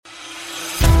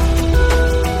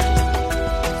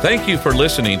Thank you for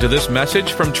listening to this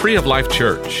message from Tree of Life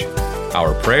Church.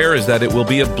 Our prayer is that it will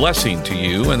be a blessing to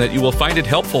you and that you will find it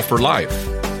helpful for life.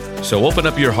 So open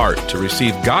up your heart to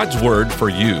receive God's word for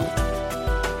you.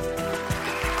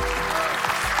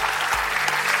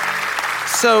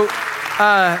 So,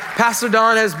 Pastor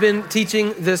Don has been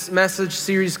teaching this message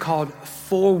series called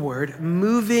Forward,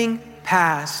 Moving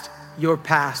Past Your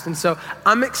Past. And so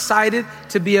I'm excited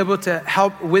to be able to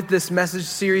help with this message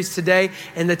series today.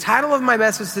 And the title of my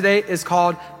message today is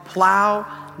called Plow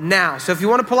Now. So if you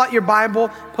want to pull out your Bible,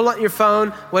 pull out your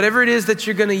phone, whatever it is that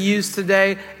you're going to use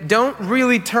today, don't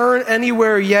really turn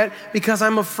anywhere yet, because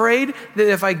I'm afraid that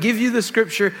if I give you the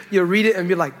scripture, you'll read it and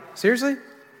be like, seriously?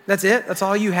 That's it? That's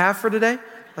all you have for today?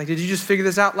 Like, did you just figure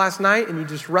this out last night and you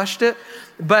just rushed it?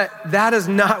 But that is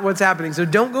not what's happening. So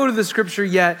don't go to the scripture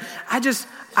yet.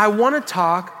 I want to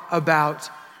talk about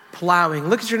plowing.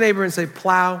 Look at your neighbor and say,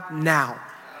 plow now.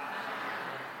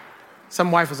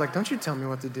 Some wife was like, don't you tell me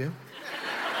what to do.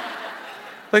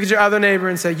 Look at your other neighbor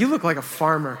and say, you look like a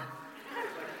farmer.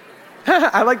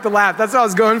 I like the laugh. That's what I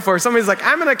was going for. Somebody's like,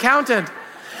 I'm an accountant.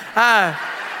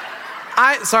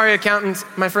 Sorry, accountants.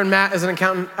 My friend Matt is an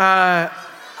accountant.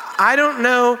 I don't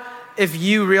know if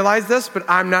you realize this, but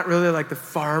I'm not really like the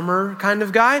farmer kind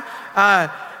of guy.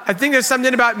 I think there's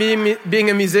something about being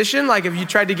a musician. Like if you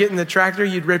tried to get in the tractor,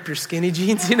 you'd rip your skinny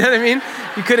jeans, you know what I mean?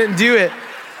 You couldn't do it.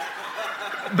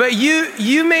 But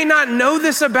you may not know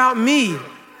this about me,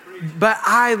 but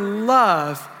I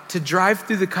love to drive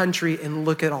through the country and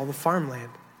look at all the farmland.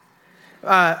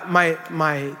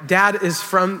 My dad is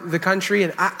from the country,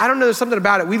 and I don't know, there's something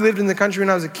about it. We lived in the country when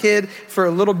I was a kid for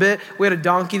a little bit. We had a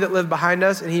donkey that lived behind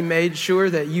us, and he made sure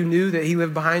that you knew that he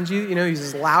lived behind you. You know, he's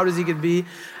as loud as he could be.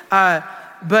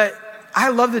 But I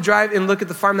love to drive and look at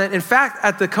the farmland. In fact,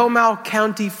 at the Comal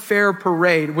County Fair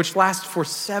Parade, which lasts for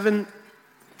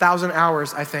 7,000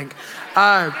 hours, I think,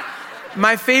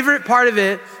 my favorite part of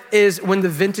it is when the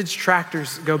vintage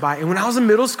tractors go by. And when I was a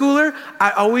middle schooler, I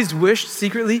always wished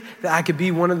secretly that I could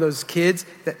be one of those kids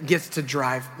that gets to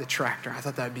drive the tractor. I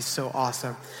thought that would be so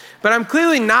awesome. But I'm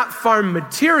clearly not farm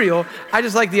material. I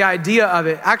just like the idea of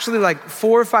it. Actually, like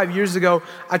 4 or 5 years ago,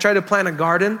 I tried to plant a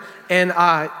garden, and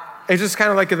it's just kind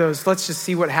of like those, let's just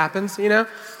see what happens, you know?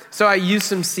 So I used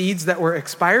some seeds that were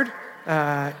expired,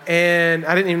 and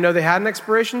I didn't even know they had an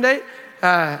expiration date.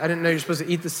 I didn't know you're supposed to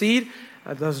eat the seed.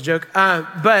 That was a joke.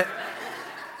 And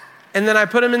then I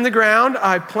put them in the ground,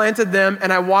 I planted them,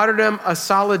 and I watered them a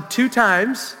solid 2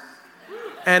 times.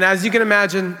 And as you can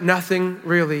imagine, nothing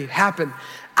really happened.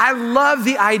 I love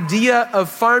the idea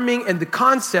of farming and the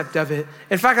concept of it.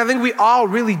 In fact, I think we all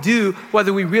really do,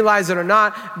 whether we realize it or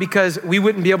not, because we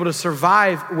wouldn't be able to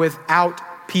survive without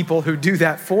people who do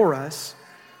that for us.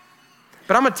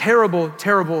 But I'm a terrible,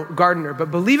 terrible gardener. But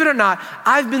believe it or not,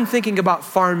 I've been thinking about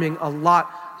farming a lot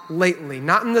lately.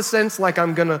 Not in the sense like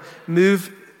I'm gonna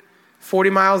move 40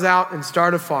 miles out and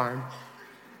start a farm.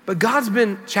 But God's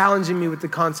been challenging me with the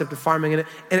concept of farming, and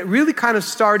it really kind of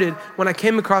started when I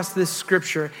came across this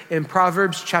scripture in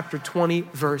Proverbs chapter 20,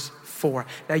 verse 4.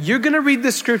 Now you're gonna read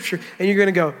this scripture and you're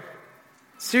gonna go,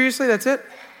 seriously, that's it?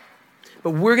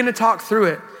 But we're gonna talk through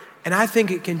it, and I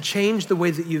think it can change the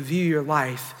way that you view your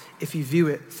life if you view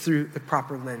it through the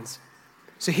proper lens.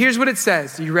 So here's what it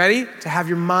says. Are you ready to have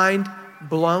your mind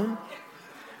blown?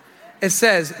 It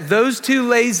says, those too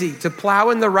lazy to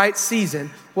plow in the right season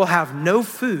will have no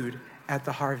food at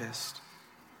the harvest.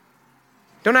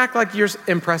 Don't act like you're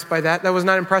impressed by that. That was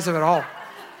not impressive at all.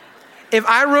 If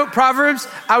I wrote Proverbs,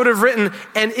 I would have written,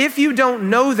 and if you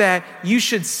don't know that, you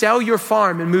should sell your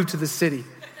farm and move to the city,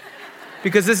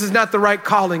 because this is not the right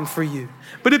calling for you.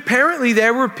 But apparently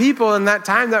there were people in that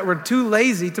time that were too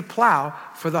lazy to plow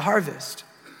for the harvest.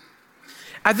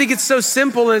 I think it's so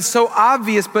simple and it's so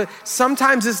obvious, but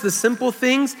sometimes it's the simple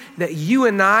things that you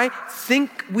and I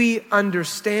think we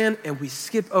understand and we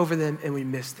skip over them and we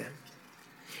miss them.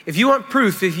 If you want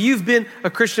proof, if you've been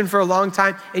a Christian for a long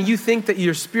time and you think that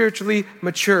you're spiritually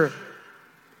mature,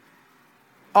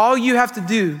 all you have to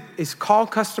do is call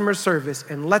customer service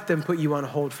and let them put you on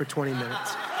hold for 20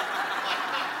 minutes.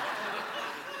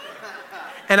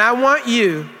 And I want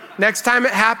you, next time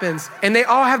it happens, and they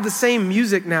all have the same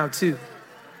music now too.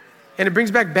 And it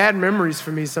brings back bad memories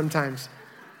for me sometimes.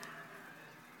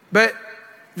 But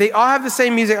they all have the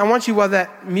same music. I want you, while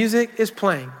that music is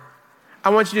playing,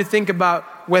 I want you to think about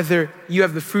whether you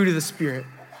have the fruit of the Spirit,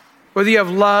 whether you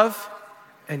have love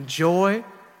and joy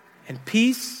and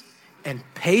peace and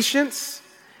patience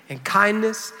and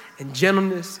kindness and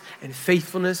gentleness and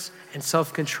faithfulness and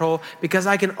self-control, because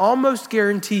I can almost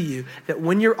guarantee you that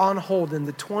when you're on hold in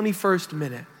the 21st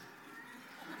minute,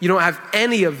 You don't have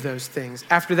any of those things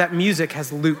after that music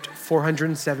has looped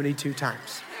 472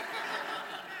 times.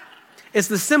 It's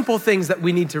the simple things that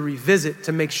we need to revisit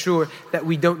to make sure that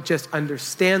we don't just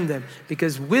understand them,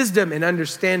 because wisdom and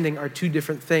understanding are two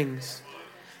different things.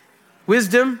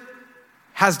 Wisdom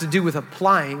has to do with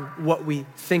applying what we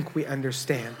think we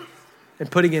understand and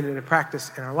putting it into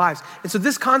practice in our lives. And so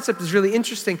this concept is really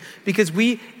interesting because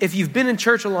if you've been in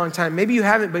church a long time, maybe you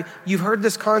haven't, but you've heard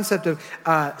this concept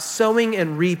of sowing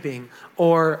and reaping,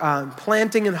 or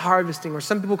planting and harvesting, or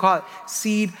some people call it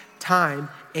seed time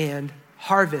and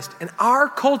harvest. And our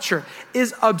culture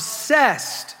is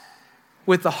obsessed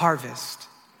with the harvest.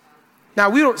 Now,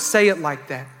 we don't say it like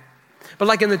that, but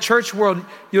like in the church world,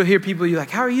 you'll hear people, you're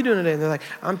like, how are you doing today? And they're like,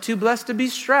 I'm too blessed to be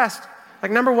stressed.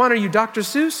 Like, number one, are you Dr.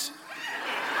 Seuss?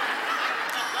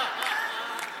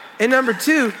 And number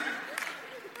two,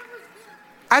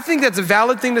 I think that's a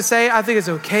valid thing to say. I think it's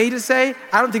okay to say.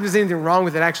 I don't think there's anything wrong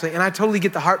with it, actually. And I totally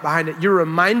get the heart behind it. You're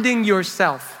reminding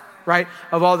yourself, right,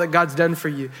 of all that God's done for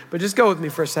you. But just go with me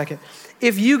for a second.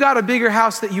 If you got a bigger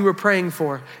house that you were praying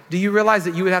for, do you realize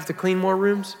that you would have to clean more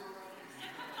rooms?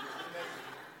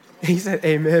 He said,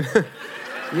 amen.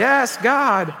 Yes,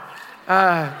 God.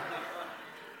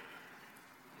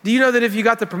 Do you know that if you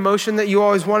got the promotion that you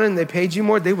always wanted and they paid you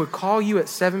more, they would call you at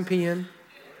 7 p.m.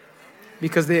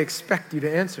 because they expect you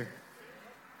to answer?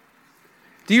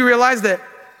 Do you realize that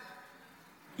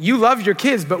you love your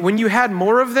kids, but when you had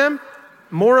more of them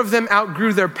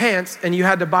outgrew their pants and you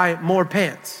had to buy more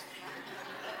pants?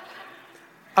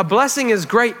 A blessing is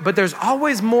great, but there's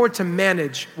always more to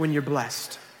manage when you're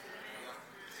blessed.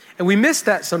 And we miss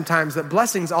that sometimes, that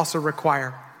blessings also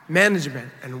require management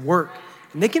and work,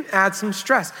 and they can add some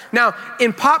stress. Now,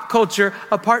 in pop culture,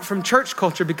 apart from church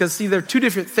culture, because see, they're two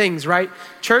different things, right?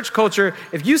 Church culture,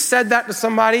 if you said that to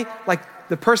somebody, like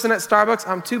the person at Starbucks,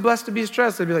 I'm too blessed to be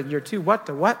stressed, they'd be like, you're too what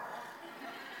to what?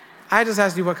 I just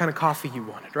asked you what kind of coffee you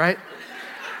wanted, right?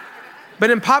 But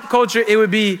in pop culture, it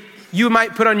would be, you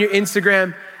might put on your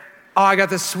Instagram, oh, I got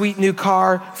this sweet new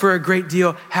car for a great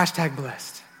deal,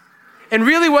 #blessed. And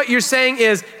really what you're saying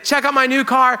is, check out my new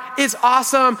car, it's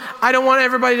awesome. I don't want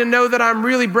everybody to know that I'm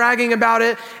really bragging about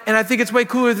it, and I think it's way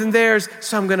cooler than theirs,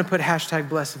 so I'm gonna put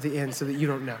 #blessed at the end so that you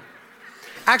don't know.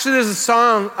 Actually, there's a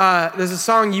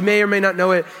song, you may or may not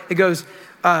know it. It goes,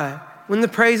 when the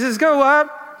praises go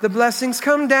up, the blessings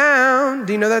come down.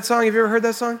 Do you know that song? Have you ever heard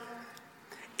that song?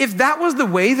 If that was the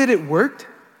way that it worked,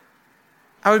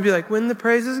 I would be like, when the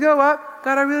praises go up,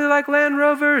 God, I really like Land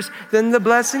Rovers, then the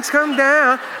blessings come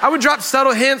down. I would drop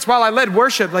subtle hints while I led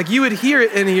worship, like you would hear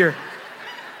it in here.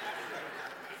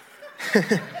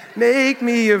 Make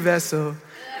me your vessel,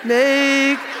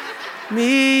 make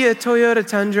me a Toyota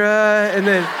Tundra, and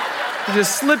then you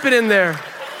just slip it in there.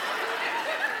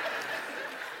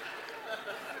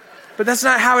 But that's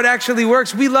not how it actually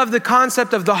works. We love the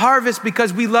concept of the harvest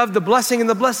because we love the blessing, and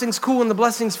the blessing's cool and the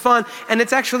blessing's fun, and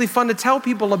it's actually fun to tell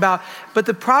people about. But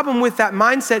the problem with that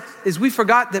mindset is we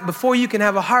forgot that before you can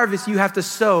have a harvest, you have to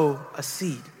sow a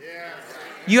seed.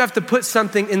 You have to put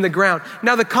something in the ground.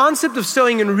 Now, the concept of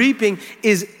sowing and reaping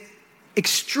is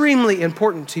extremely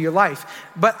important to your life,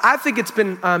 but I think it's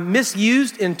been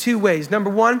misused in two ways.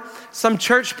 Number one, some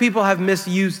church people have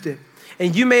misused it.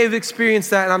 And you may have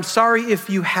experienced that, and I'm sorry if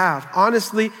you have.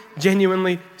 Honestly,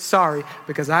 genuinely sorry,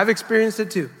 because I've experienced it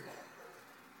too.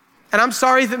 And I'm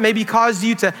sorry if it maybe caused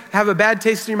you to have a bad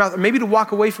taste in your mouth, or maybe to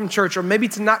walk away from church, or maybe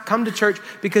to not come to church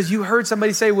because you heard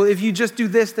somebody say, well, if you just do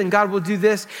this, then God will do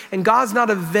this. And God's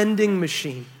not a vending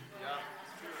machine.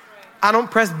 I don't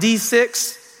press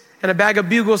D6 and a bag of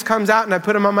bugles comes out and I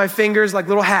put them on my fingers like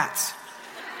little hats.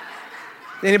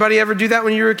 Anybody ever do that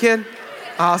when you were a kid?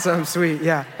 Awesome, sweet,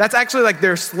 yeah. That's actually like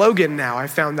their slogan now, I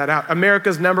found that out.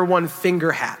 America's #1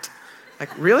 finger hat. Like,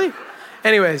 really?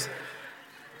 Anyways,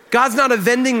 God's not a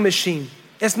vending machine.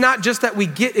 It's not just that we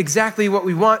get exactly what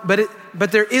we want,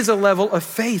 but there is a level of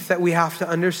faith that we have to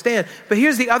understand. But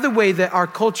here's the other way that our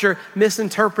culture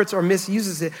misinterprets or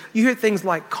misuses it. You hear things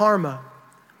like karma.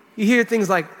 You hear things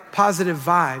like positive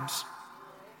vibes.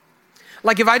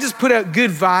 Like if I just put out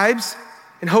good vibes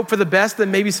and hope for the best,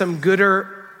 then maybe some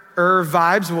gooder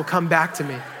vibes will come back to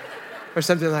me or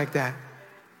something like that.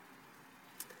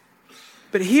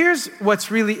 But here's what's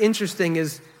really interesting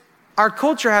is our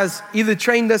culture has either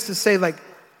trained us to say like,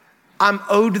 I'm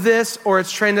owed this, or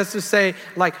it's trained us to say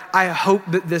like, I hope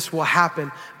that this will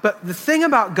happen. But the thing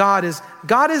about God is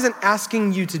God isn't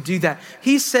asking you to do that.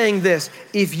 He's saying this,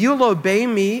 if you'll obey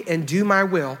me and do my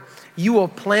will, you will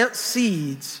plant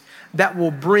seeds that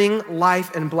will bring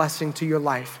life and blessing to your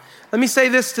life. Let me say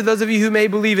this to those of you who may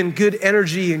believe in good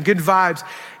energy and good vibes.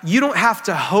 You don't have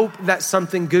to hope that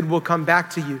something good will come back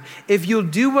to you. If you'll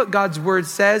do what God's word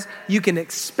says, you can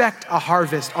expect a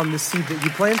harvest on the seed that you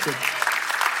planted.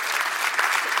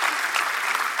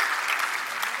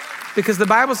 Because the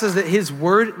Bible says that his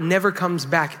word never comes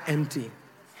back empty.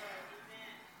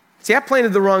 See, I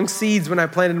planted the wrong seeds when I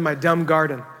planted my dumb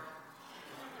garden.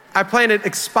 I planted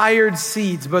expired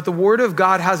seeds, but the word of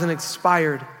God hasn't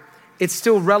expired. It's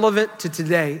still relevant to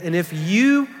today. And if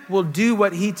you will do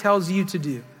what he tells you to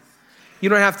do, you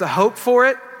don't have to hope for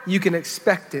it. You can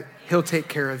expect it. He'll take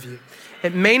care of you.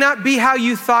 It may not be how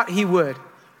you thought he would.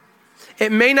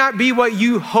 It may not be what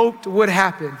you hoped would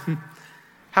happen.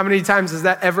 How many times has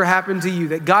that ever happened to you?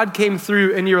 That God came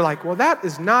through and you're like, well, that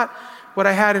is not what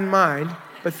I had in mind,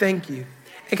 but thank you.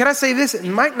 And can I say this? It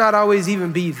might not always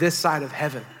even be this side of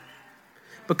heaven.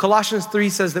 But Colossians 3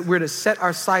 says that we're to set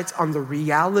our sights on the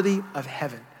reality of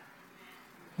heaven.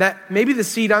 That maybe the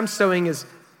seed I'm sowing is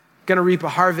gonna reap a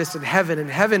harvest in heaven, and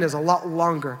heaven is a lot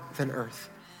longer than earth.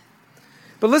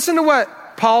 But listen to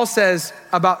what Paul says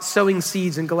about sowing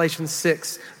seeds in Galatians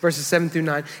 6, verses 7 through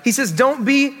 9. He says, don't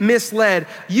be misled.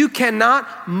 You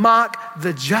cannot mock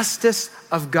the justice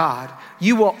of God.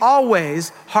 You will always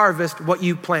harvest what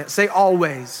you plant. Say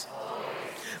always.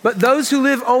 But those who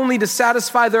live only to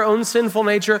satisfy their own sinful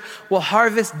nature will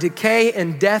harvest decay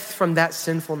and death from that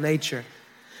sinful nature.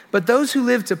 But those who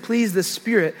live to please the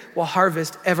Spirit will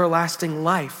harvest everlasting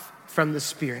life from the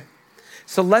Spirit.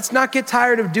 So let's not get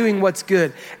tired of doing what's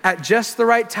good. At just the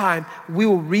right time, we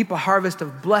will reap a harvest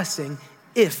of blessing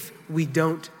if we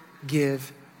don't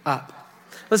give up.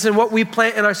 Listen, what we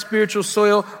plant in our spiritual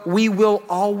soil, we will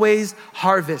always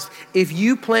harvest. If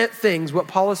you plant things, what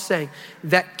Paul is saying,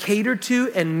 that cater to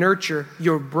and nurture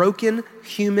your broken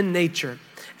human nature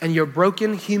and your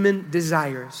broken human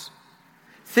desires,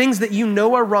 things that you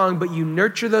know are wrong, but you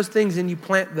nurture those things and you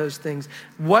plant those things,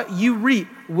 what you reap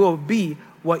will be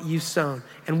what you sown.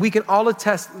 And we can all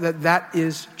attest that that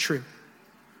is true.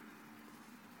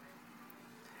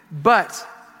 But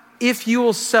if you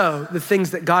will sow the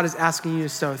things that God is asking you to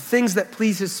sow, things that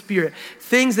please his Spirit,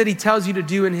 things that he tells you to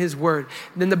do in his word,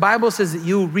 then the Bible says that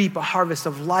you'll reap a harvest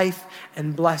of life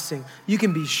and blessing. You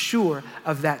can be sure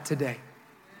of that today.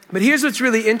 But here's what's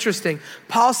really interesting.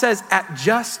 Paul says at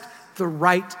just the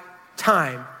right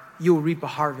time, you'll reap a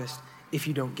harvest if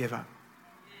you don't give up.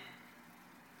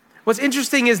 What's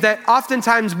interesting is that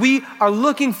oftentimes we are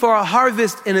looking for a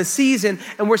harvest in a season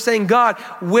and we're saying, God,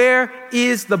 where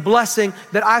is the blessing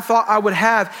that I thought I would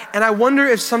have? And I wonder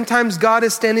if sometimes God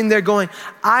is standing there going,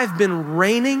 I've been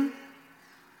raining,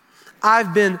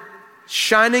 I've been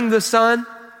shining the sun,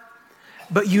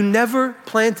 but you never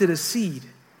planted a seed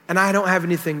and I don't have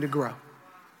anything to grow.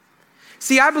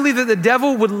 See, I believe that the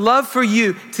devil would love for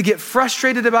you to get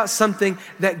frustrated about something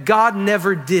that God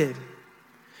never did.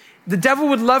 The devil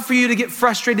would love for you to get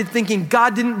frustrated thinking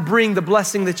God didn't bring the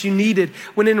blessing that you needed,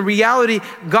 when in reality,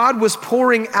 God was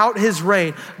pouring out his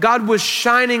rain. God was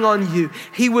shining on you.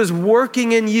 He was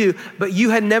working in you, but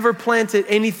you had never planted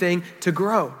anything to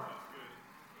grow.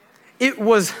 It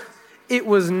was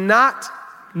not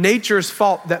nature's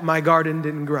fault that my garden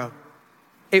didn't grow.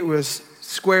 It was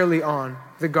squarely on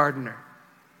the gardener.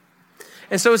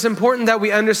 And so it's important that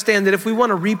we understand that if we want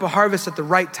to reap a harvest at the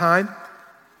right time,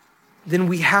 then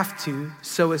we have to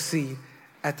sow a seed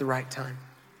at the right time.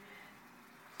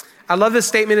 I love this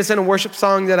statement. It's in a worship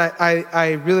song that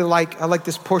I really like. I like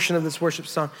this portion of this worship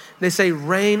song. They say,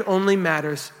 rain only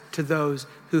matters to those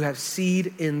who have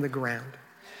seed in the ground.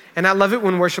 And I love it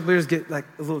when worship leaders get like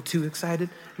a little too excited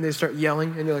and they start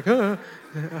yelling and you're like,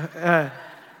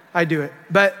 I do it.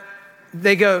 But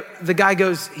the guy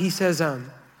goes, he says,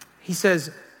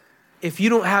 if you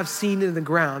don't have seed in the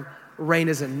ground, rain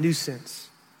is a nuisance.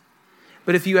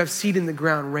 But if you have seed in the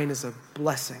ground, rain is a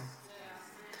blessing.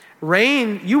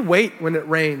 Rain, you wait when it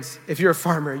rains. If you're a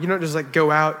farmer, you don't just like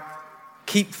go out,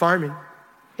 keep farming.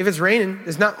 If it's raining,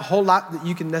 there's not a whole lot that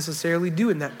you can necessarily do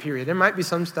in that period. There might be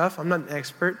some stuff, I'm not an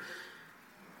expert,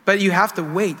 but you have to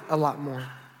wait a lot more.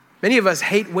 Many of us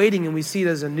hate waiting and we see it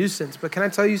as a nuisance, but can I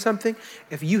tell you something?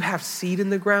 If you have seed in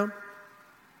the ground,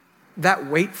 that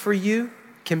wait for you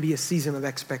can be a season of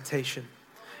expectation.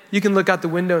 You can look out the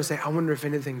window and say, I wonder if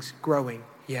anything's growing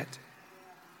yet.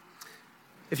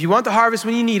 If you want the harvest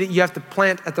when you need it, you have to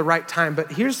plant at the right time.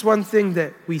 But here's one thing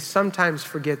that we sometimes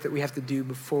forget that we have to do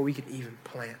before we can even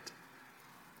plant.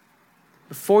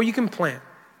 Before you can plant,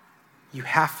 you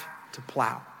have to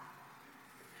plow.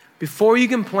 Before you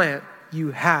can plant,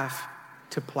 you have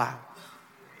to plow.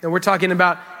 And we're talking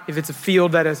about if it's a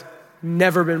field that has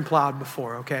never been plowed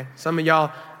before, okay? Some of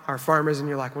y'all are farmers and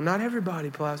you're like, well, not everybody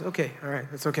plows. Okay, all right,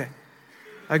 that's okay.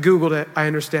 I Googled it. I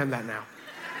understand that now.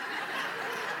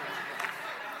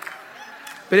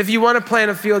 But if you want to plant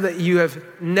a field that you have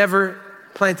never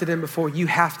planted in before, you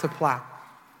have to plow.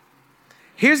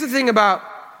 Here's the thing about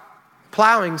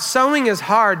plowing. Sowing is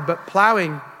hard, but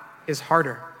plowing is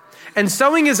harder. And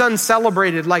sowing is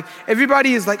uncelebrated. Like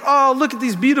everybody is like, oh, look at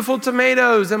these beautiful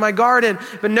tomatoes in my garden.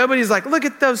 But nobody's like, look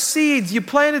at those seeds. You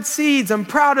planted seeds. I'm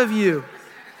proud of you.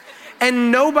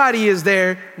 And nobody is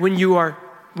there when you are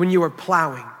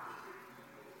plowing.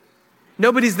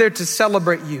 Nobody's there to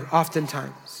celebrate you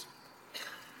oftentimes.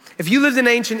 If you lived in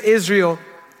ancient Israel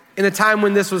in a time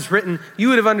when this was written, you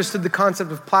would have understood the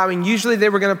concept of plowing. Usually they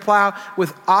were going to plow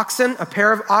with oxen, a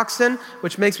pair of oxen,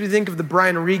 which makes me think of the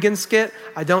Brian Regan skit.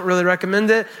 I don't really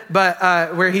recommend it,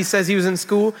 but where he says he was in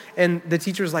school and the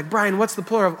teacher was like, Brian, what's the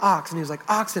plural of ox? And he was like,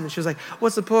 oxen. And she was like,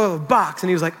 what's the plural of box? And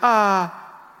he was like,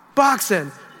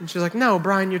 boxen. And she was like, no,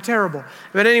 Brian, you're terrible.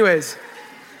 But anyways,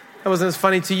 that wasn't as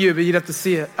funny to you, but you'd have to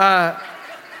see it.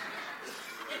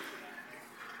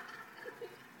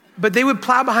 But they would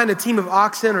plow behind a team of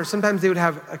oxen, or sometimes they would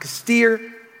have like a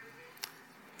steer.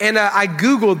 And I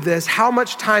Googled this, how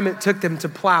much time it took them to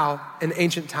plow in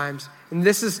ancient times. And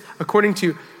this is according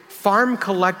to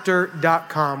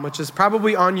farmcollector.com, which is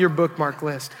probably on your bookmark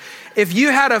list. If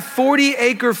you had a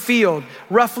 40-acre field,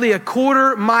 roughly a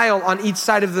quarter mile on each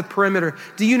side of the perimeter,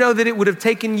 do you know that it would have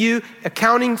taken you,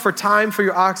 accounting for time for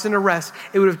your oxen to rest,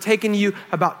 it would have taken you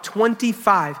about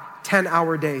 25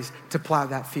 10-hour days to plow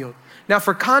that field. Now,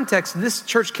 for context, this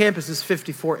church campus is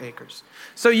 54 acres.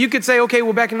 So you could say, okay,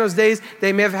 well, back in those days,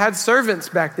 they may have had servants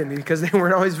back then because they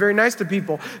weren't always very nice to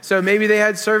people. So maybe they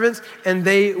had servants and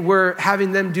they were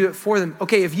having them do it for them.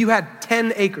 Okay, if you had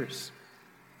 10 acres,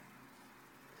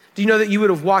 do you know that you would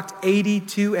have walked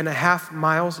 82 and a half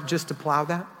miles just to plow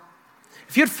that?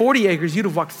 If you had 40 acres, you'd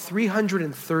have walked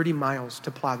 330 miles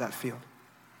to plow that field.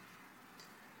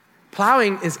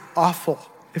 Plowing is awful,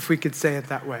 if we could say it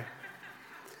that way.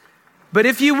 But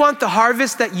if you want the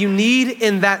harvest that you need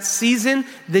in that season,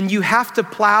 then you have to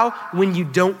plow when you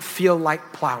don't feel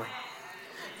like plowing.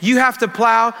 You have to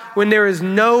plow when there is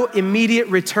no immediate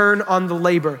return on the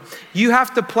labor. You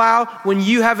have to plow when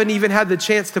you haven't even had the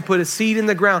chance to put a seed in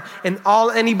the ground and all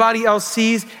anybody else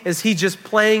sees is he just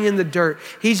playing in the dirt.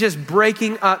 He's just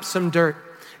breaking up some dirt.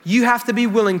 You have to be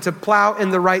willing to plow in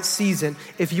the right season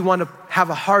if you want to have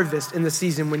a harvest in the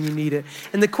season when you need it.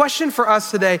 And the question for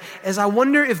us today is, I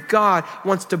wonder if God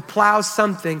wants to plow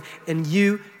something in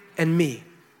you and me.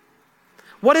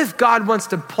 What if God wants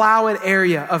to plow an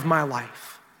area of my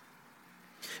life?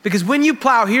 Because when you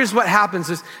plow, here's what happens.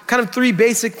 There's kind of three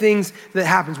basic things that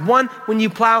happens. One, when you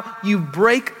plow, you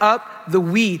break up the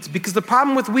weeds. Because the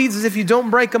problem with weeds is if you don't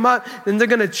break them up, then they're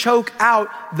gonna choke out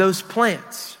those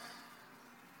plants.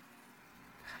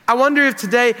 I wonder if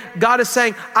today God is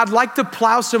saying, I'd like to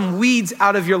plow some weeds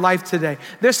out of your life today.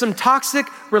 There's some toxic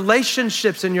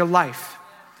relationships in your life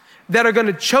that are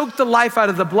gonna choke the life out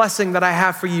of the blessing that I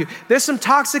have for you. There's some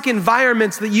toxic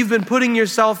environments that you've been putting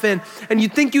yourself in and you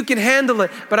think you can handle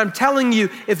it, but I'm telling you,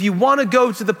 if you wanna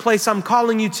go to the place I'm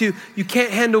calling you to, you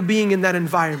can't handle being in that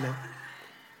environment.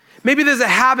 Maybe there's a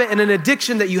habit and an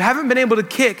addiction that you haven't been able to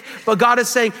kick, but God is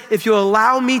saying, if you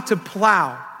allow me to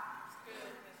plow,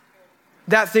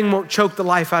 that thing won't choke the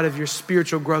life out of your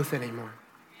spiritual growth anymore.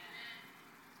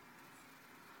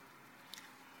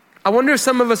 I wonder if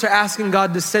some of us are asking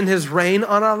God to send his rain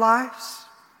on our lives,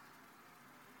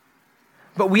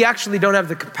 but we actually don't have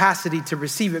the capacity to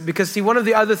receive it. Because see, one of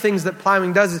the other things that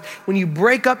plowing does is when you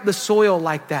break up the soil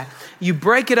like that, you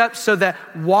break it up so that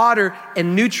water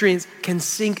and nutrients can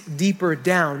sink deeper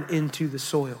down into the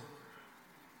soil.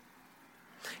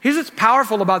 Here's what's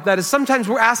powerful about that is sometimes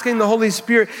we're asking the Holy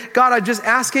Spirit, God, I'm just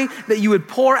asking that you would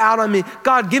pour out on me.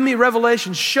 God, give me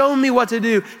revelation. Show me what to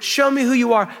do. Show me who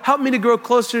you are. Help me to grow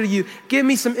closer to you. Give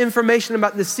me some information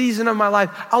about the season of my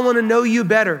life. I want to know you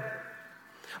better.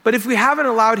 But if we haven't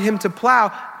allowed him to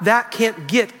plow, that can't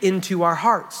get into our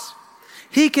hearts.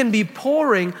 He can be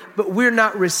pouring, but we're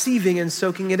not receiving and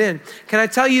soaking it in. Can I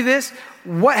tell you this?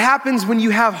 What happens when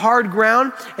you have hard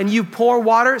ground and you pour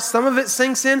water? Some of it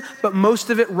sinks in, but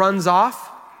most of it runs off.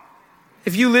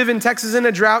 If you live in Texas in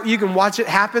a drought, you can watch it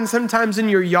happen sometimes in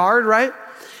your yard, right?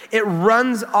 It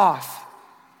runs off.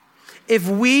 If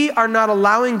we are not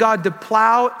allowing God to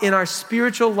plow in our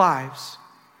spiritual lives,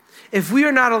 if we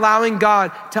are not allowing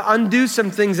God to undo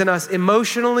some things in us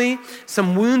emotionally,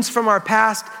 some wounds from our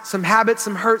past, some habits,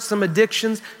 some hurts, some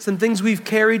addictions, some things we've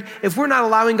carried, if we're not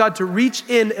allowing God to reach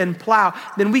in and plow,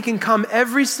 then we can come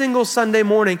every single Sunday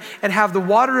morning and have the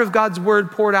water of God's word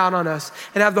poured out on us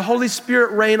and have the Holy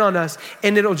Spirit rain on us,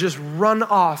 and it'll just run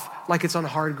off like it's on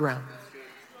hard ground.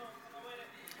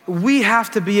 We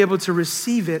have to be able to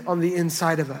receive it on the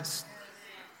inside of us.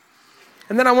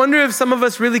 And then I wonder if some of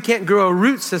us really can't grow a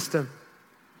root system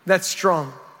that's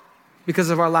strong because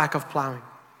of our lack of plowing.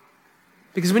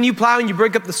 Because when you plow and you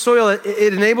break up the soil,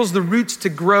 it enables the roots to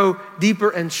grow deeper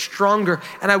and stronger.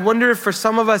 And I wonder if for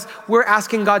some of us, we're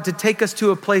asking God to take us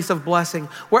to a place of blessing.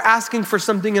 We're asking for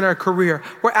something in our career.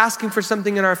 We're asking for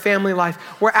something in our family life.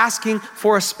 We're asking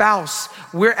for a spouse.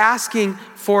 We're asking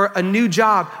for a new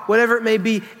job, whatever it may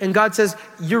be. And God says,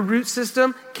 your root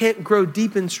system can't grow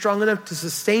deep and strong enough to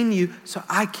sustain you, so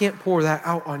I can't pour that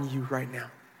out on you right now.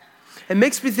 It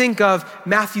makes me think of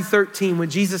Matthew 13 when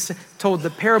Jesus told the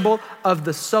parable of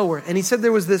the sower. And he said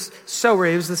there was this sower,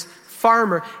 he was this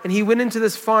farmer, and he went into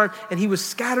this farm and he was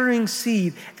scattering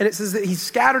seed. And it says that he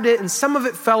scattered it and some of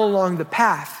it fell along the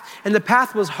path. And the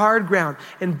path was hard ground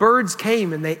and birds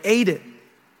came and they ate it.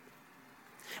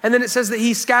 And then it says that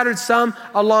he scattered some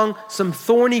along some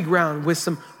thorny ground with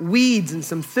some weeds and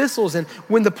some thistles. And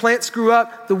when the plants grew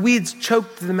up, the weeds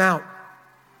choked them out.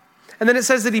 And then it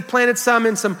says that he planted some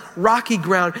in some rocky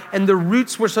ground and the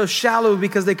roots were so shallow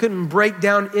because they couldn't break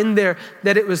down in there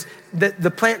that the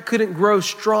plant couldn't grow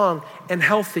strong and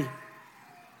healthy.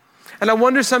 And I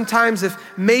wonder sometimes if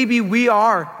maybe we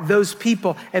are those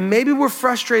people and maybe we're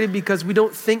frustrated because we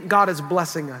don't think God is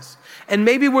blessing us. And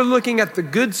maybe we're looking at the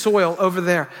good soil over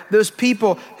there, those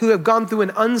people who have gone through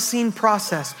an unseen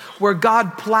process where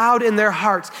God plowed in their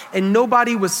hearts and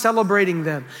nobody was celebrating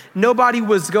them. Nobody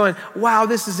was going, wow,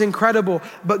 this is incredible.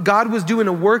 But God was doing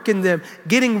a work in them,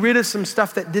 getting rid of some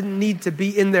stuff that didn't need to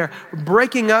be in there,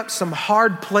 breaking up some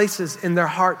hard places in their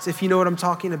hearts, if you know what I'm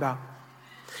talking about.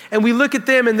 And we look at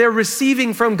them and they're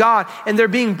receiving from God and they're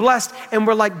being blessed. And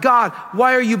we're like, God,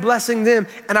 why are you blessing them?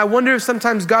 And I wonder if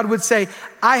sometimes God would say,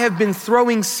 I have been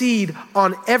throwing seed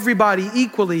on everybody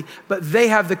equally, but they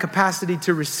have the capacity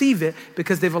to receive it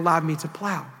because they've allowed me to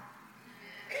plow.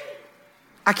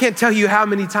 I can't tell you how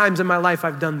many times in my life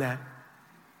I've done that.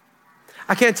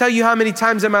 I can't tell you how many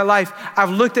times in my life I've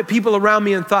looked at people around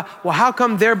me and thought, well, how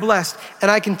come they're blessed? And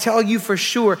I can tell you for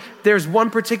sure, there's one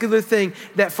particular thing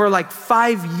that for like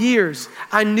 5 years,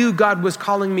 I knew God was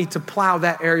calling me to plow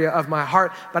that area of my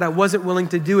heart, but I wasn't willing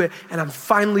to do it. And I'm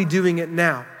finally doing it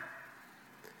now.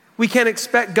 We can't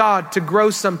expect God to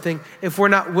grow something if we're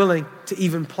not willing to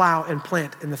even plow and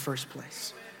plant in the first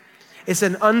place. It's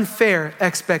an unfair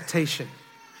expectation.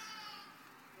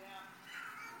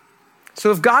 So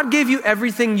if God gave you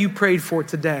everything you prayed for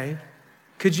today,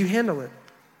 could you handle it?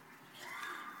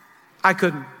 I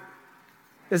couldn't.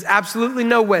 There's absolutely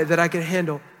no way that I could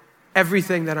handle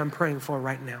everything that I'm praying for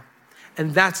right now.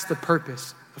 And that's the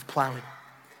purpose of plowing.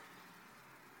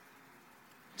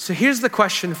 So here's the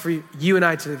question for you and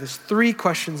I today. There's 3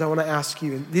 questions I want to ask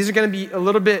you. And these are going to be a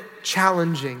little bit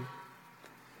challenging,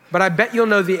 but I bet you'll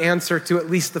know the answer to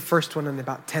at least the first one in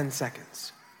about 10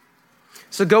 seconds.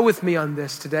 So go with me on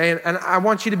this today, and I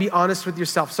want you to be honest with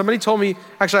yourself. Somebody told me,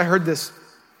 actually I heard this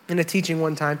in a teaching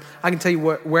one time. I can tell you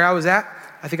where I was at.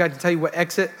 I think I can tell you what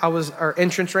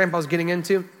entrance ramp I was getting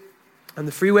into on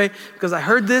the freeway, because I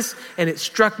heard this and it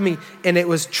struck me and it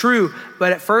was true.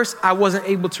 But at first I wasn't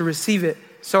able to receive it.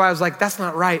 So I was like, that's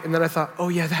not right. And then I thought, oh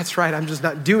yeah, that's right. I'm just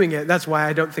not doing it. That's why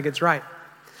I don't think it's right.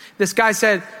 This guy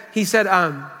said,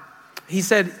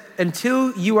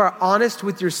 until you are honest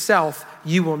with yourself,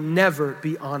 you will never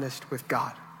be honest with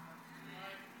God.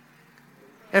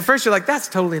 At first you're like, that's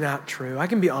totally not true. I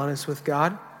can be honest with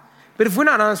God. But if we're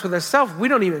not honest with ourselves, we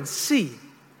don't even see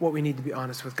what we need to be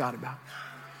honest with God about.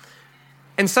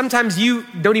 And sometimes you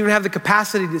don't even have the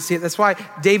capacity to see it. That's why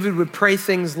David would pray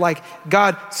things like,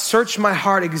 God, search my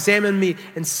heart, examine me,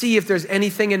 and see if there's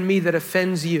anything in me that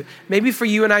offends you. Maybe for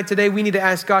you and I today, we need to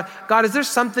ask God, is there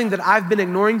something that I've been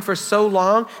ignoring for so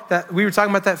long that we were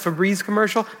talking about that Febreze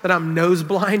commercial, that I'm nose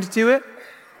blind to it?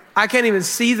 I can't even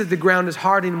see that the ground is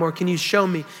hard anymore. Can you show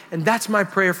me? And that's my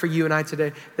prayer for you and I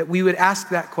today, that we would ask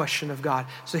that question of God.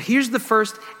 So here's the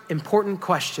first important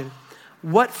question.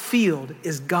 What field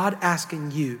is God asking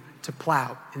you to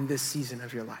plow in this season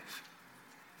of your life?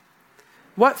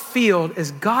 What field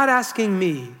is God asking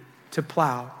me to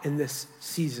plow in this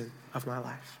season of my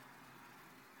life?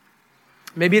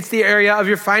 Maybe it's the area of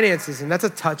your finances, and that's a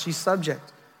touchy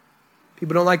subject.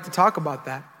 People don't like to talk about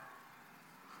that.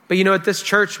 But you know, at this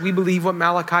church, we believe what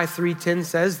Malachi 3:10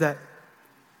 says, that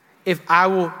if I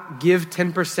will give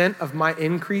 10% of my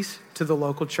increase to the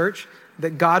local church,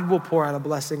 that God will pour out a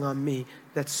blessing on me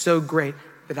that's so great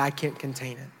that I can't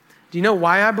contain it. Do you know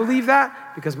why I believe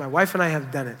that? Because my wife and I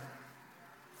have done it.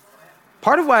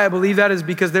 Part of why I believe that is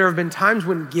because there have been times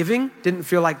when giving didn't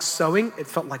feel like sowing, it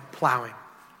felt like plowing.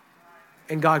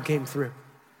 And God came through.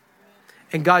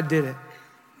 And God did it.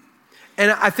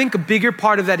 And I think a bigger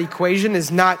part of that equation is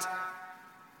not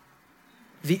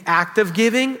the act of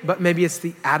giving, but maybe it's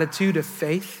the attitude of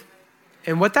faith.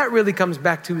 And what that really comes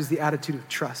back to is the attitude of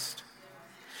trust.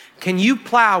 Can you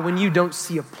plow when you don't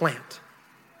see a plant?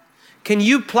 Can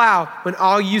you plow when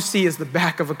all you see is the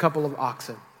back of a couple of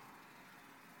oxen?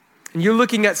 And you're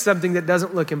looking at something that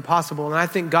doesn't look impossible. And I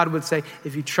think God would say,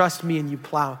 if you trust me and you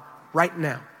plow right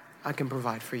now, I can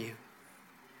provide for you.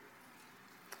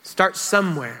 Start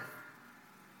somewhere,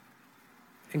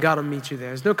 and God will meet you there.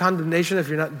 There's no condemnation if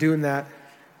you're not doing that.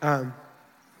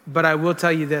 But I will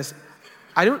tell you this.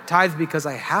 I don't tithe because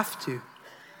I have to.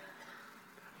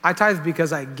 I tithe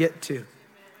because I get to.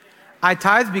 I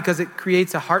tithe because it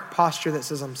creates a heart posture that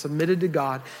says I'm submitted to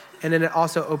God, and then it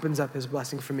also opens up his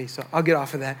blessing for me. So I'll get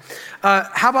off of that.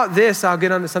 How about this? I'll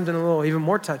get onto something a little even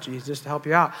more touchy just to help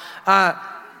you out.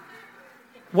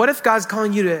 What if God's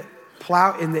calling you to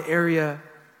plow in the area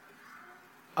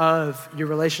of your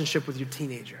relationship with your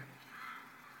teenager?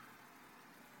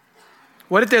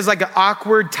 What if there's like an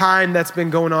awkward time that's been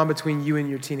going on between you and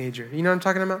your teenager? You know what I'm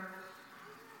talking about?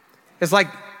 It's like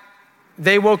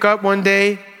they woke up one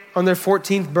day on their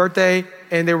 14th birthday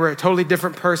and they were a totally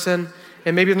different person.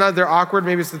 And maybe it's not that they're awkward,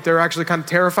 maybe it's that they're actually kind of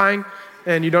terrifying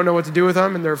and you don't know what to do with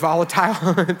them and they're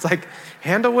volatile. It's like,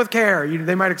 handle with care.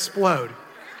 They might explode.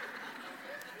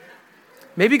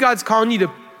 Maybe God's calling you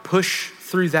to push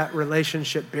through that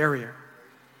relationship barrier.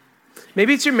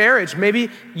 Maybe it's your marriage. Maybe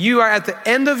you are at the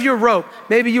end of your rope.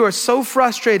 Maybe you are so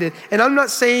frustrated. And I'm not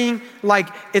saying like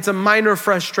it's a minor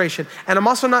frustration. And I'm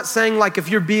also not saying like if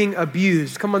you're being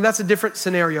abused. Come on, that's a different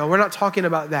scenario. We're not talking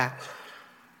about that.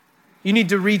 You need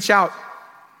to reach out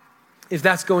if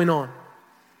that's going on.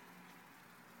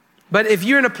 But if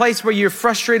you're in a place where you're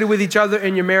frustrated with each other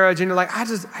in your marriage and you're like,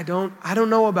 I don't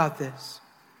know about this.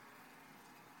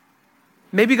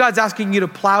 Maybe God's asking you to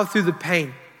plow through the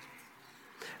pain.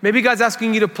 Maybe God's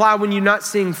asking you to plow when you're not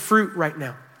seeing fruit right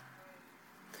now.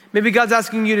 Maybe God's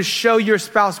asking you to show your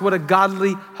spouse what a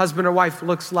godly husband or wife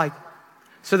looks like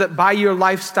so that by your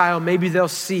lifestyle, maybe they'll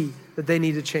see that they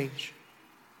need to change.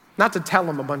 Not to tell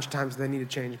them a bunch of times they need to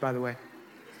change, by the way.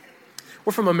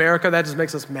 We're from America, that just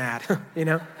makes us mad, you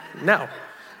know? No.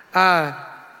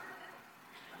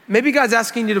 Maybe God's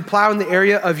asking you to plow in the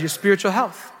area of your spiritual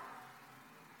health.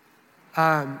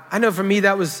 I know for me,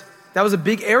 that was a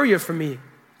big area for me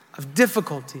of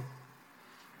difficulty.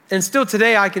 And still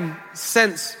today, I can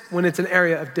sense when it's an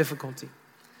area of difficulty.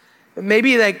 But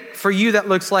maybe like for you, that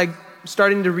looks like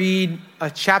starting to read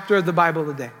a chapter of the Bible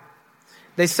a day.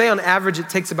 They say on average, it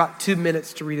takes about 2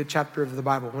 minutes to read a chapter of the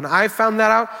Bible. When I found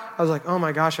that out, I was like, oh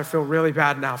my gosh, I feel really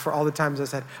bad now for all the times I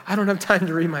said, I don't have time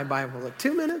to read my Bible. Like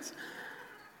 2 minutes?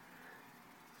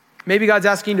 Maybe God's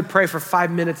asking you to pray for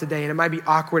 5 minutes a day, and it might be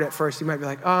awkward at first. You might be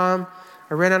like, I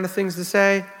ran out of things to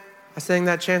say. I sang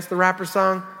that Chance the Rapper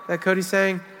song that Cody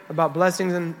sang about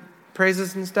blessings and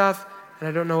praises and stuff, and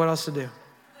I don't know what else to do.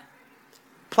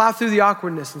 Plow through the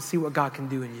awkwardness and see what God can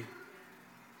do in you.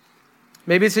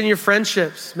 Maybe it's in your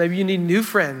friendships. Maybe you need new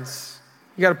friends.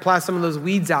 You got to plow some of those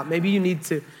weeds out. Maybe you need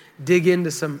to dig into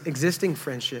some existing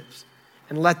friendships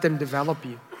and let them develop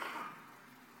you.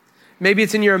 Maybe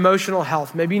it's in your emotional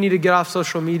health. Maybe you need to get off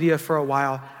social media for a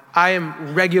while. I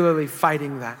am regularly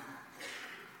fighting that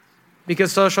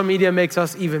because social media makes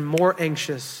us even more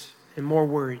anxious and more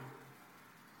worried,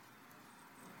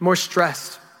 more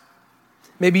stressed.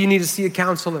 Maybe you need to see a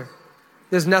counselor.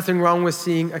 There's nothing wrong with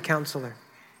seeing a counselor.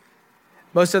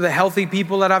 Most of the healthy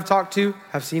people that I've talked to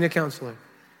have seen a counselor.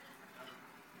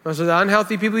 Most of the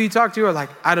unhealthy people you talk to are like,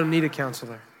 I don't need a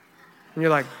counselor. And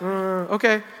you're like,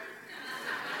 okay.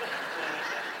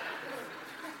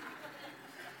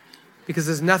 Because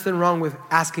there's nothing wrong with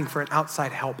asking for an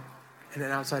outside help and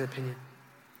an outside opinion.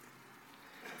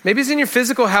 Maybe it's in your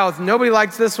physical health. Nobody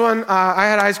likes this one. I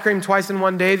had ice cream twice in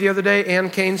one day the other day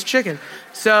and Cane's chicken.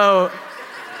 So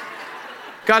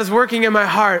God is working in my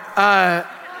heart.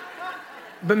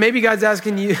 But maybe God's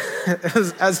asking you,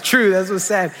 as true, that's what's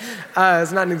said.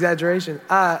 It's not an exaggeration.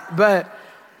 But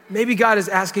maybe God is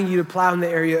asking you to plow in the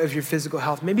area of your physical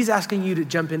health. Maybe he's asking you to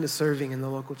jump into serving in the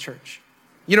local church.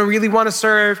 You don't really want to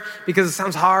serve because it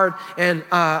sounds hard. And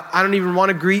I don't even want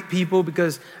to greet people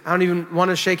because I don't even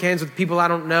want to shake hands with people I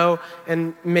don't know.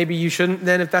 And maybe you shouldn't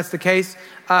then if that's the case.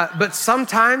 But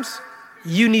sometimes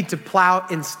you need to plow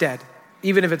instead,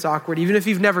 even if it's awkward, even if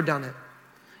you've never done it.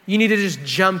 You need to just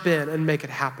jump in and make it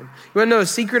happen. You want to know a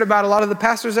secret about a lot of the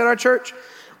pastors at our church?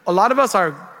 A lot of us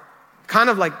are kind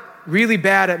of like really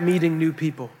bad at meeting new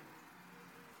people.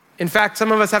 In fact,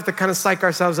 some of us have to kind of psych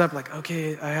ourselves up like,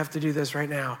 okay, I have to do this right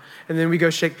now. And then we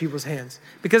go shake people's hands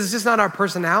because it's just not our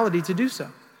personality to do so.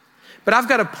 But I've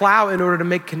got to plow in order to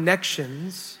make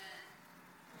connections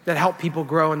that help people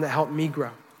grow and that help me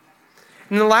grow.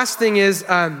 And the last thing is,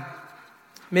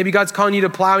 maybe God's calling you to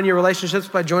plow in your relationships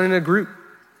by joining a group.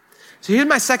 So here's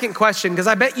my second question, because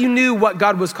I bet you knew what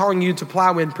God was calling you to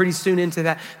plow in pretty soon into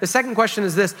that. The second question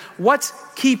is this: what's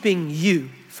keeping you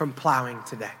from plowing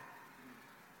today?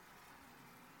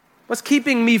 What's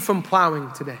keeping me from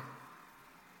plowing today?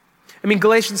 I mean,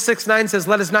 Galatians 6:9 says,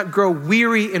 let us not grow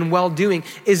weary in well-doing.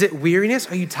 Is it weariness?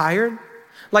 Are you tired?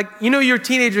 Like, you know, your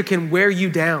teenager can wear you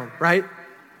down, right?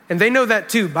 And they know that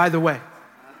too, by the way.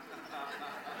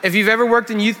 If you've ever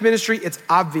worked in youth ministry, it's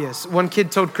obvious. One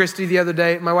kid told Christy the other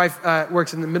day, my wife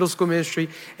works in the middle school ministry,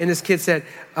 and this kid said,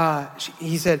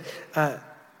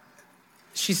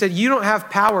 she said, you don't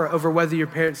have power over whether your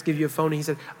parents give you a phone. And he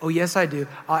said, oh, yes, I do.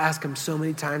 I'll ask them so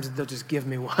many times that they'll just give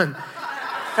me one.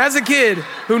 As a kid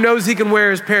who knows he can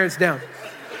wear his parents down.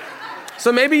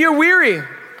 So maybe you're weary.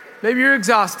 Maybe you're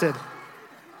exhausted.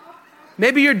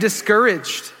 Maybe you're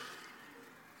discouraged.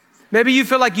 Maybe you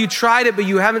feel like you tried it, but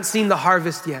you haven't seen the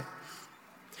harvest yet.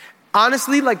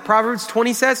 Honestly, like Proverbs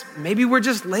 20 says, maybe we're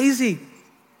just lazy.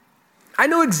 I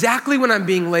know exactly when I'm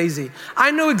being lazy.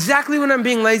 I know exactly when I'm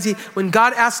being lazy when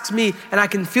God asks me and I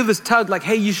can feel this tug like,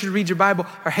 hey, you should read your Bible,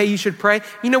 or hey, you should pray.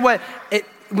 You know what?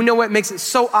 We know what makes it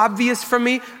so obvious for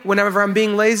me whenever I'm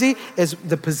being lazy is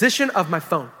the position of my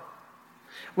phone.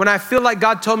 When I feel like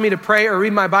God told me to pray or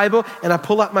read my Bible and I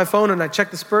pull out my phone and I check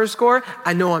the Spurs score,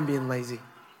 I know I'm being lazy.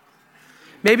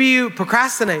 Maybe you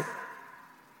procrastinate.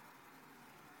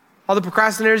 All the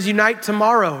procrastinators unite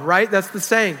tomorrow, right? That's the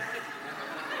saying.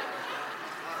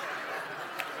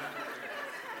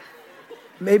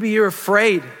 Maybe you're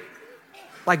afraid,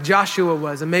 like Joshua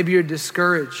was, and maybe you're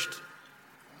discouraged,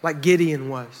 like Gideon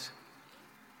was.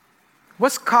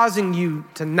 What's causing you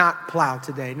to not plow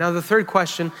today? Now, the third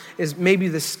question is maybe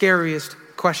the scariest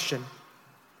question,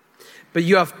 but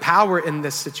you have power in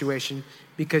this situation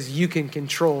because you can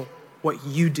control what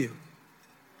you do.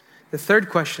 The third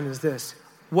question is this: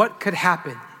 what could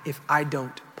happen if I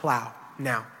don't plow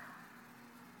now?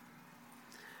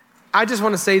 I just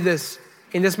want to say this,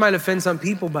 and this might offend some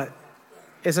people, but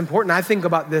it's important. I think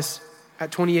about this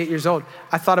at 28 years old.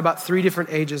 I thought about 3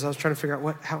 different ages. I was trying to figure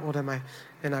out how old am I?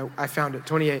 And I found it,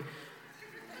 28.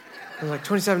 I was like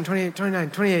 27, 28,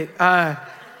 29, 28. I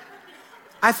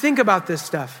think about this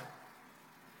stuff.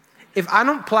 If I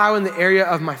don't plow in the area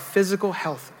of my physical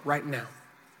health right now,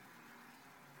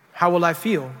 how will I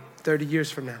feel 30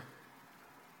 years from now?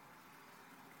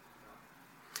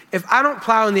 If I don't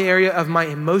plow in the area of my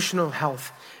emotional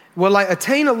health, will I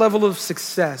attain a level of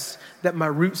success that my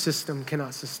root system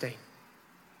cannot sustain?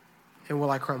 And will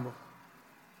I crumble?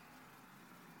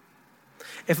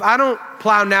 If I don't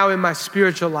plow now in my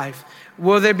spiritual life,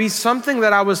 will there be something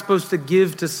that I was supposed to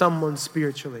give to someone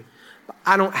spiritually?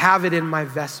 I don't have it in my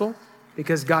vessel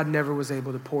because God never was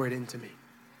able to pour it into me.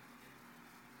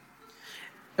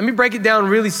 Let me break it down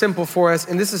really simple for us.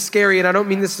 And this is scary, and I don't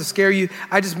mean this to scare you.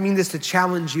 I just mean this to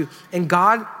challenge you. And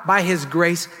God, by his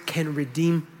grace, can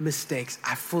redeem mistakes.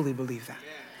 I fully believe that.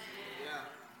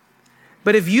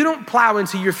 But if you don't plow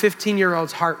into your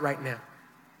 15-year-old's heart right now,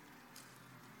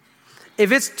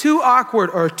 if it's too awkward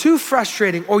or too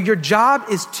frustrating or your job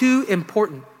is too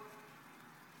important,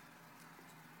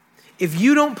 if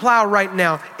you don't plow right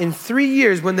now, in 3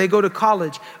 years when they go to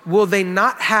college, will they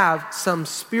not have some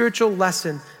spiritual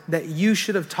lesson that you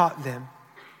should have taught them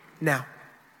now?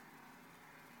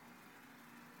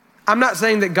 I'm not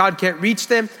saying that God can't reach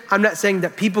them. I'm not saying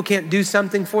that people can't do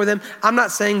something for them. I'm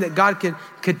not saying that God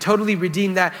could totally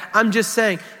redeem that. I'm just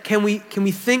saying, can we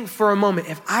think for a moment,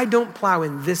 if I don't plow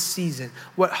in this season,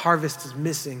 what harvest is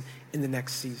missing in the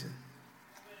next season?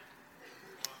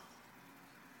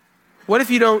 What if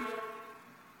you don't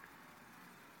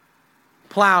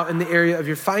plow in the area of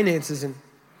your finances and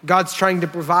God's trying to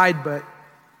provide, but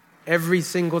every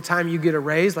single time you get a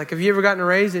raise, like have you ever gotten a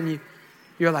raise and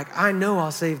you're like, I know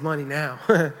I'll save money now.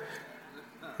 And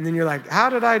then you're like, how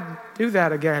did I do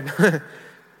that again?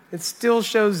 It still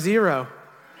shows 0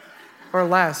 or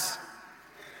less.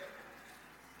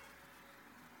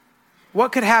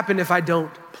 What could happen if I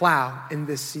don't plow in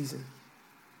this season?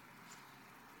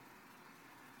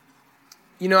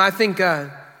 You know, I think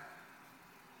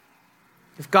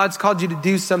if God's called you to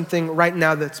do something right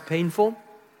now that's painful,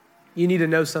 you need to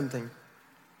know something.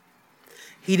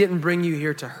 He didn't bring you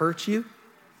here to hurt you.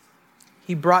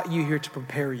 He brought you here to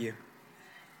prepare you.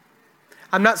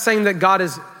 I'm not saying that God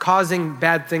is causing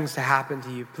bad things to happen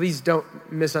to you. Please don't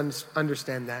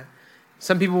misunderstand that.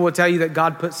 Some people will tell you that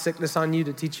God put sickness on you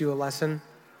to teach you a lesson.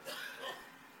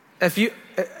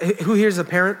 Who here's a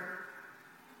parent?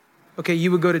 Okay,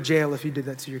 you would go to jail if you did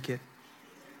that to your kid.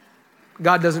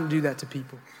 God doesn't do that to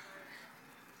people.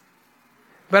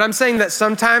 But I'm saying that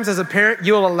sometimes as a parent,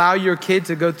 you'll allow your kid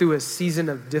to go through a season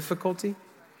of difficulty.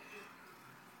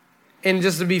 And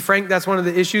just to be frank, that's one of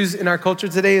the issues in our culture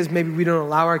today is maybe we don't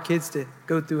allow our kids to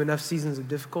go through enough seasons of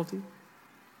difficulty.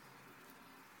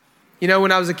 You know,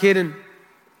 when I was a kid and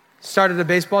started a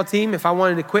baseball team, if I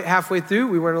wanted to quit halfway through,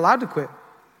 we weren't allowed to quit.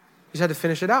 You just had to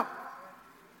finish it out.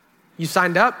 You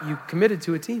signed up, you committed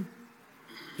to a team.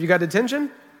 If you got detention,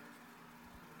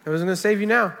 it wasn't going to save you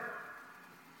now.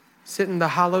 Sit in the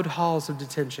hallowed halls of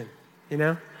detention, you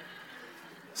know?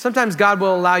 Sometimes God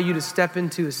will allow you to step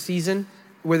into a season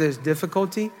where there's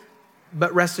difficulty,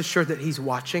 but rest assured that he's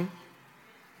watching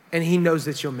and he knows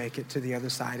that you'll make it to the other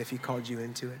side if he called you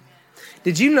into it.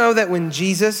 Did you know that when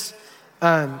Jesus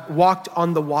walked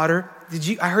on the water,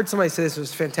 I heard somebody say this, it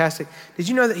was fantastic. Did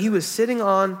you know that he was sitting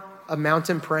on a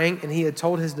mountain praying and he had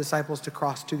told his disciples to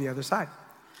cross to the other side?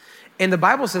 And the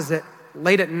Bible says that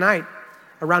late at night,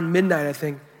 around midnight, I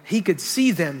think, he could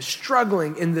see them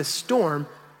struggling in this storm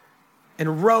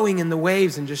and rowing in the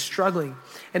waves and just struggling.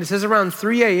 And it says around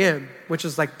 3 a.m., which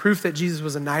is like proof that Jesus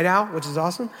was a night owl, which is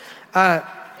awesome.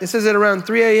 It says that around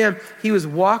 3 a.m., he was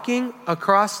walking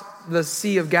across the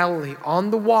Sea of Galilee on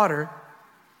the water,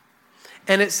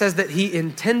 and it says that he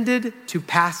intended to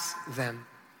pass them.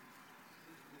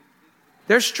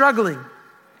 They're struggling.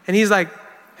 And he's like,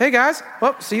 hey guys,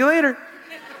 well, see you later.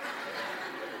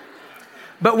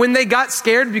 But when they got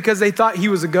scared because they thought he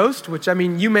was a ghost, which I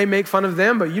mean, you may make fun of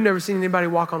them, but you've never seen anybody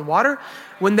walk on water.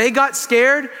 When they got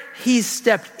scared, he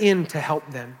stepped in to help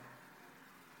them.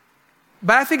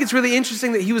 But I think it's really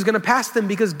interesting that he was going to pass them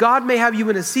because God may have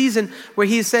you in a season where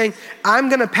he's saying, I'm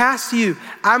going to pass you.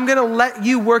 I'm going to let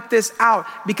you work this out.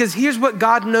 Because here's what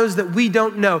God knows that we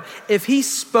don't know. If he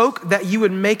spoke that you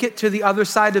would make it to the other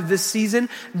side of this season,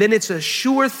 then it's a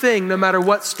sure thing no matter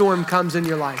what storm comes in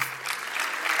your life.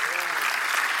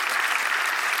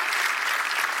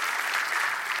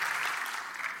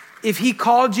 If he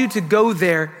called you to go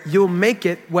there, you'll make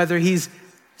it whether he's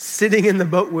sitting in the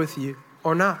boat with you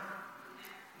or not.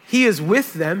 He is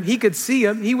with them. He could see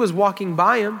them. He was walking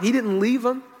by them. He didn't leave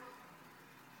them.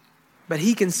 But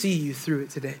he can see you through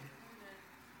it today.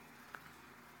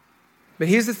 But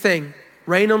here's the thing.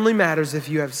 Rain only matters if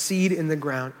you have seed in the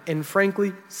ground. And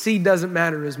frankly, seed doesn't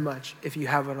matter as much if you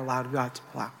haven't allowed God to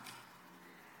plow.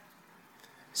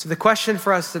 So the question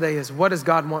for us today is, what does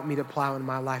God want me to plow in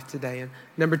my life today? And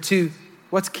number two,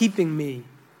 what's keeping me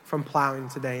from plowing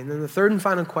today? And then the third and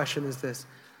final question is this.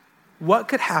 What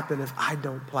could happen if I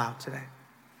don't plow today?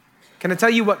 Can I tell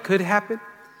you what could happen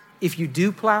if you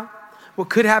do plow? What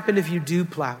could happen if you do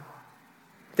plow?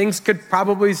 Things could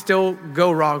probably still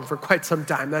go wrong for quite some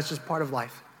time. That's just part of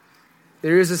life.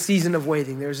 There is a season of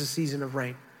waiting. There's a season of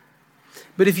rain.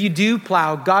 But if you do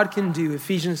plow, God can do,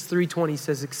 Ephesians 3:20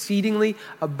 says, exceedingly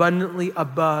abundantly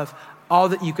above all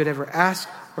that you could ever ask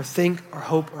or think or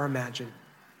hope or imagine.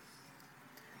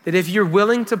 That if you're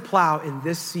willing to plow in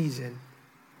this season,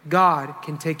 God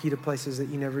can take you to places that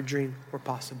you never dreamed were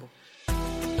possible.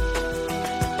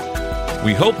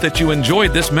 We hope that you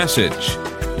enjoyed this message.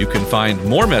 You can find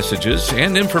more messages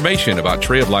and information about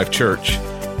Tree of Life Church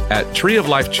at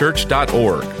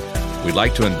treeoflifechurch.org. We'd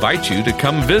like to invite you to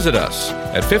come visit us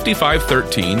at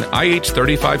 5513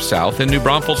 IH-35 South in New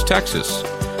Braunfels, Texas.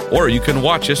 Or you can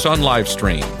watch us on live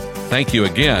stream. Thank you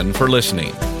again for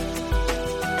listening.